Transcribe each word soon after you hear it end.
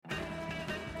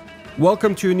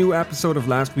Welcome to a new episode of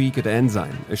Last Week at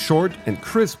Enzyme, a short and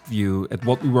crisp view at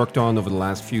what we worked on over the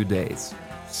last few days.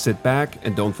 Sit back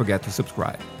and don't forget to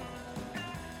subscribe.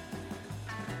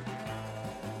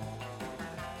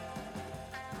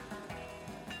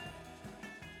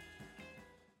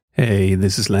 Hey,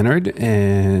 this is Leonard,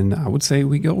 and I would say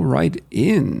we go right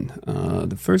in.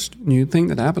 The first new thing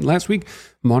that happened last week,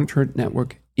 monitored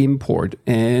network import.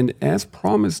 And as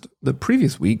promised the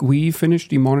previous week, we finished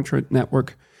the monitored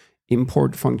network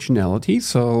import functionality.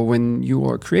 So when you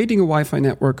are creating a Wi-Fi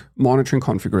network monitoring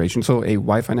configuration, so a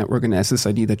Wi-Fi network and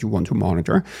SSID that you want to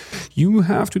monitor, you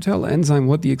have to tell Enzyme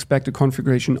what the expected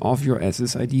configuration of your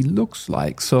SSID looks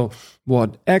like. So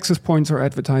what access points are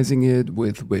advertising it,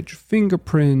 with which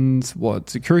fingerprints, what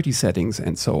security settings,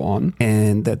 and so on.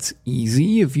 And that's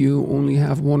easy if you only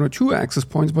have one or two access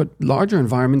points, but larger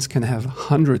environments can have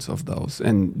hundreds of those.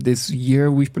 And this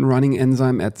year we've been running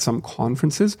Enzyme at some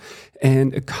conferences,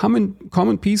 and a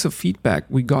common piece of feedback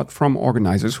we got from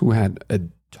organizers who had a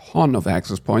ton of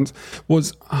access points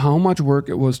was how much work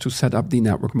it was to set up the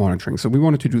network monitoring. So we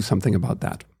wanted to do something about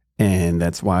that. And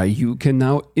that's why you can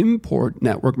now import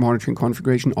network monitoring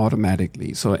configuration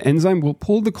automatically. So Enzyme will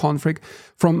pull the config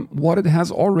from what it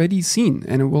has already seen,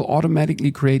 and it will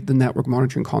automatically create the network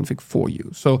monitoring config for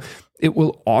you. So it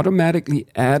will automatically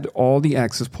add all the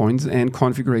access points and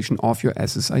configuration of your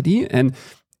SSID. And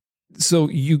so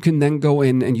you can then go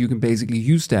in and you can basically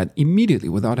use that immediately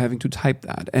without having to type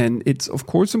that. And it's of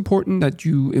course important that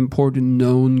you import a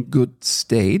known good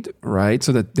state, right?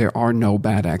 So that there are no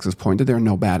bad access points, there are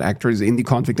no bad actors in the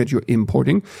config that you're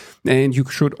importing. And you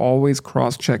should always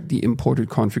cross-check the imported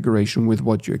configuration with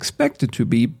what you expect it to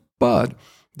be. But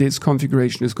this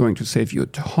configuration is going to save you a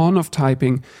ton of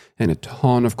typing and a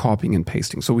ton of copying and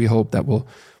pasting. So we hope that will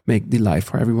make the life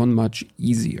for everyone much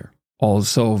easier.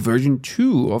 Also, version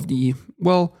 2 of the,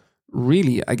 well,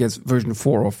 really, I guess version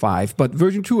 4 or 5, but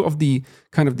version 2 of the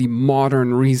kind of the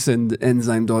modern recent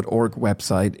enzyme.org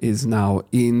website is now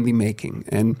in the making.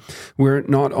 And we're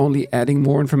not only adding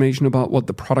more information about what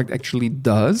the product actually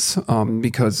does,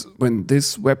 because when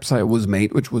this website was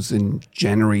made, which was in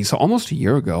January, so almost a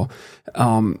year ago,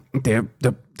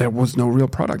 there was no real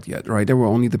product yet, right? There were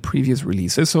only the previous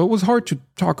releases. So it was hard to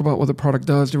talk about what the product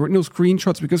does. There were no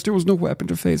screenshots because there was no web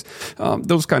interface,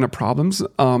 those kind of problems.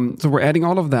 So we're adding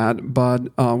all of that,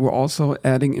 but we're also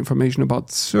adding information about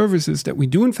services that we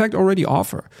do in fact already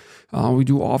offer. We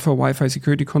do offer Wi-Fi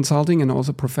security consulting and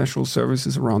also professional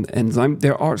services around Enzyme.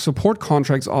 There are support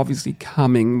contracts obviously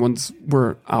coming once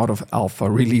we're out of alpha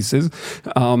releases.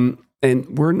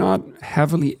 And we're not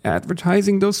heavily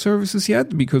advertising those services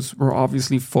yet because we're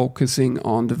obviously focusing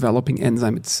on developing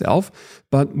Enzyme itself.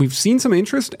 But we've seen some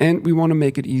interest and we want to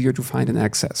make it easier to find and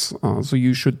access. So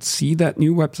you should see that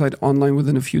new website online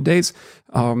within a few days.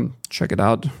 Check it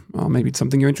out. Maybe it's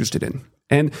something you're interested in.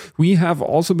 And we have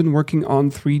also been working on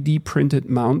 3D printed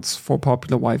mounts for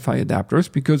popular Wi-Fi adapters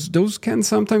because those can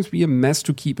sometimes be a mess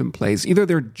to keep in place. Either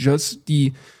they're just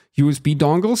the USB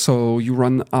dongle, so you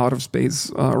run out of space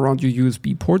around your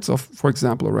USB ports of, for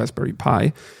example, a Raspberry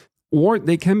Pi, or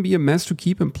they can be a mess to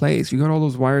keep in place. You got all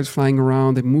those wires flying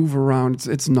around, they move around,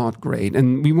 it's not great,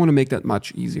 and we want to make that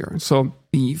much easier. So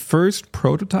the first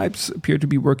prototypes appear to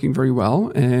be working very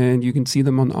well, and you can see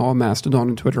them on our Mastodon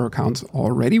and Twitter accounts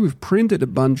already. We've printed a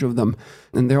bunch of them,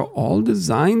 and they're all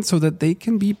designed so that they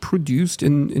can be produced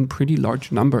in pretty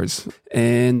large numbers.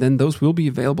 And then those will be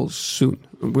available soon.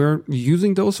 We're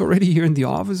using those already here in the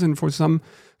office, and for some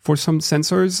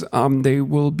sensors, they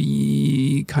will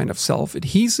be kind of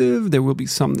self-adhesive. There will be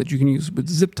some that you can use with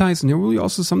zip ties, and there will be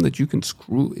also some that you can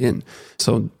screw in.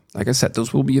 So, like I said,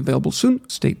 those will be available soon.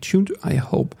 Stay tuned. I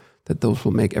hope that those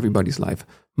will make everybody's life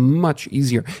much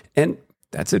easier. And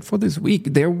that's it for this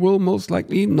week. There will most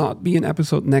likely not be an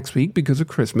episode next week because of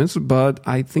Christmas, but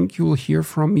I think you will hear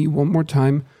from me one more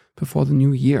time before the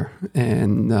new year.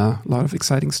 And a lot of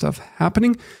exciting stuff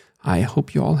happening. I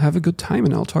hope you all have a good time,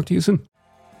 and I'll talk to you soon.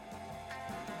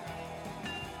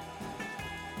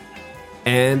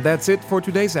 And that's it for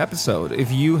today's episode.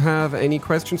 If you have any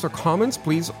questions or comments,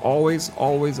 please always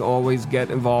get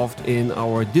involved in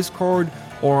our Discord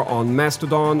or on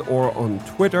Mastodon or on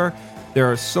Twitter. There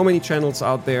are so many channels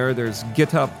out there. There's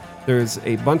GitHub. There's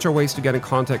a bunch of ways to get in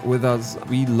contact with us.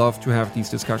 We love to have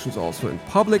these discussions also in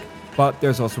public, but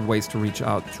there's also ways to reach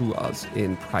out to us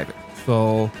in private.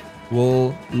 So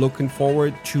we're looking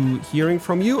forward to hearing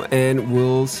from you, and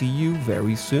we'll see you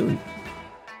very soon.